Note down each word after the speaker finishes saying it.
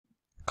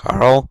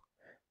Carl?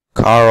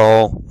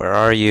 Carl, where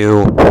are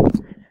you?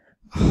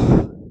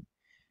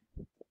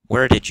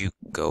 Where did you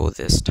go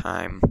this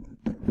time?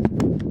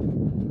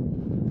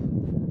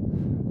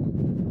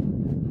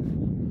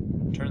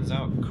 Turns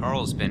out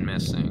Carl's been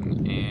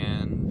missing,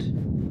 and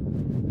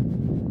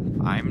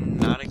I'm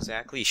not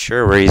exactly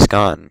sure where he's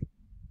gone.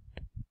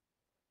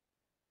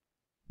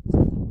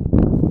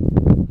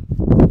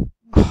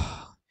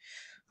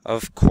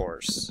 Of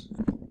course.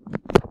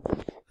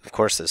 Of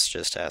course this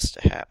just has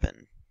to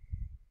happen.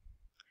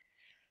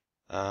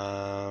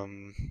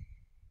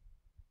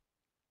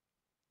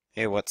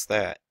 Hey, what's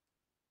that?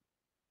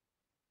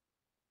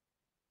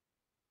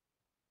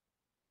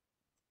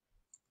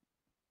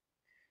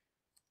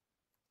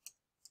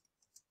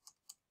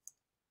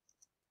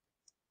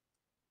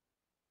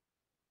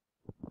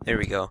 There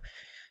we go.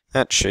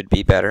 That should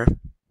be better.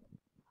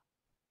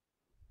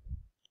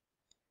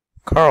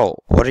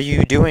 Carl, what are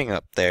you doing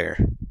up there?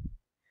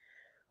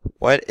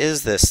 What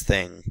is this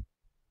thing?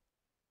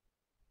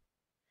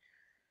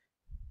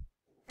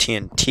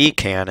 TNT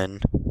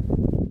Cannon?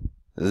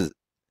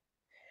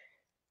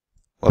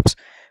 Whoops.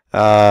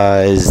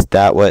 Is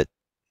that what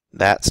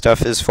that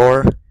stuff is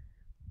for?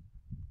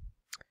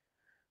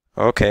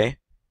 Okay.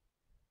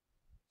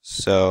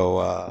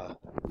 So,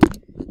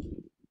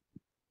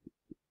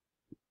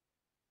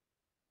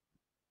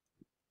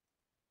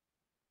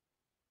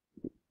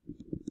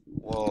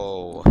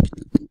 whoa.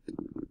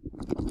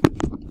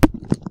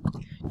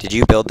 Did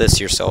you build this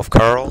yourself,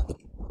 Carl?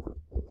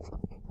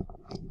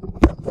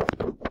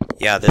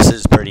 Yeah, this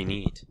is pretty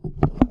neat.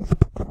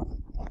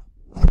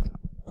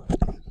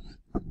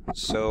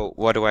 So,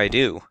 what do I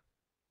do?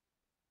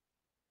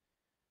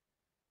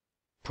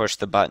 Push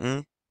the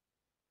button?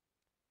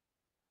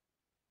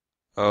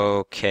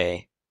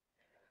 Okay.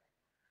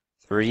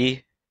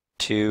 3,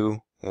 2,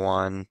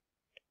 1.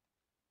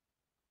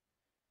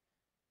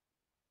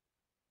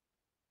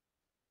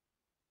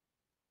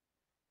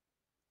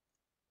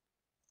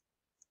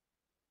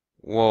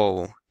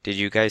 Whoa, did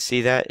you guys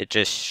see that? It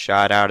just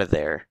shot out of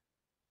there.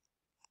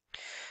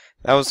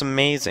 That was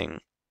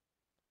amazing.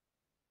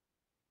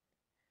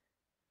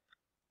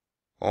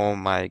 Oh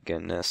my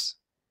goodness.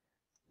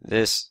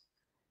 This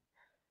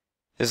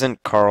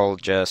isn't Carl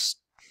just...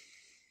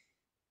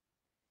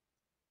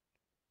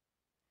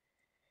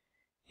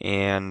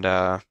 And,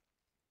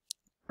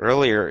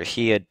 earlier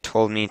he had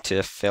told me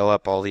to fill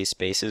up all these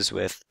spaces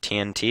with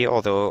TNT,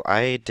 although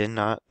I did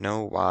not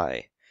know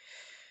why.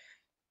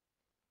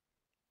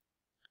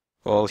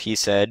 Well, he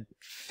said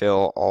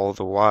fill all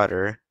the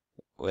water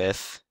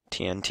with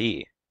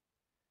TNT.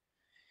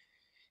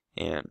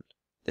 And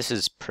this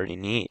is pretty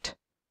neat.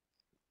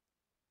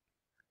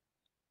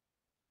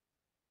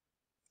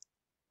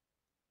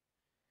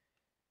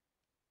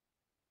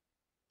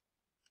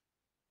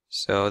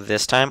 So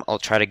this time I'll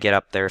try to get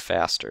up there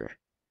faster.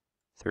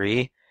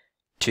 3,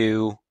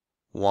 2,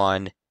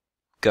 1,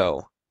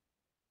 go.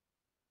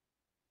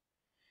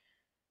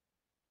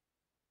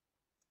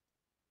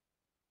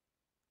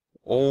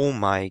 Oh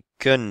my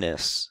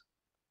goodness.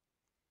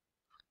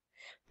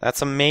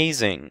 That's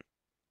amazing.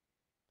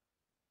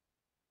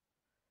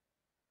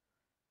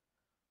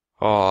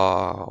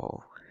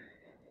 Oh.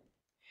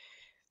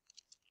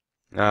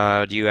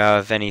 Do you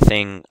have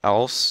anything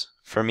else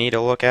for me to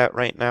look at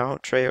right now,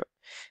 Trey?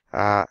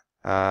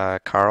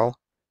 Carl?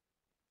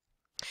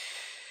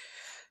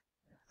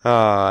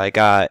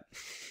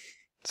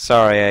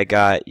 Sorry, I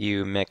got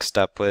you mixed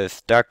up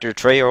with Dr.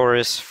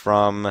 Treoris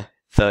from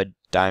the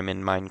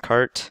Diamond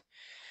Minecart.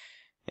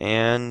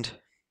 And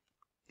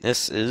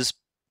this is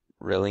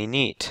really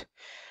neat.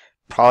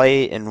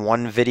 Probably in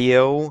one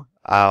video,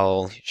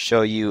 I'll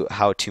show you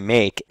how to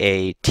make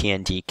a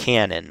TNT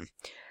cannon.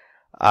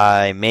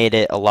 I made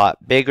it a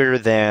lot bigger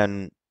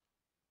than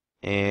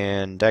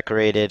and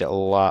decorated a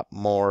lot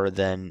more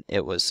than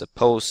it was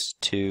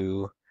supposed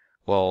to,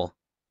 well,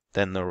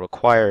 than the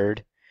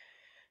required,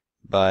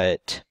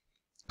 but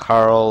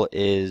Carl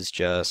is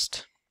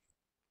just,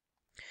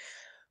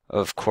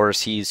 of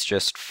course, he's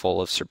just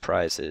full of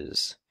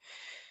surprises.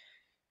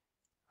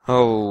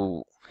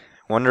 Oh,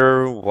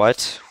 wonder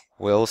what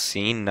we'll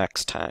see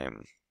next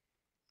time.